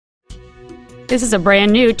This is a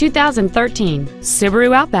brand new 2013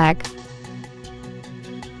 Subaru Outback.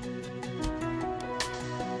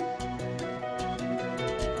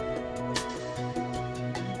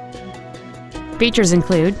 Features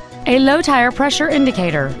include a low tire pressure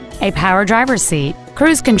indicator, a power driver's seat,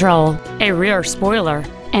 cruise control, a rear spoiler,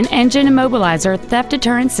 an engine immobilizer theft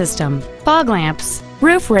deterrent system, fog lamps,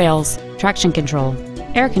 roof rails, traction control,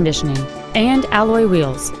 air conditioning, and alloy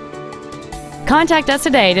wheels. Contact us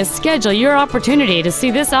today to schedule your opportunity to see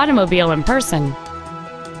this automobile in person.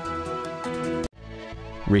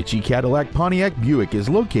 Ritchey Cadillac Pontiac Buick is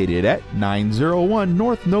located at 901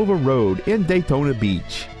 North Nova Road in Daytona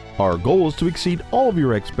Beach. Our goal is to exceed all of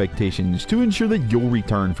your expectations to ensure that you'll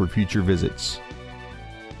return for future visits.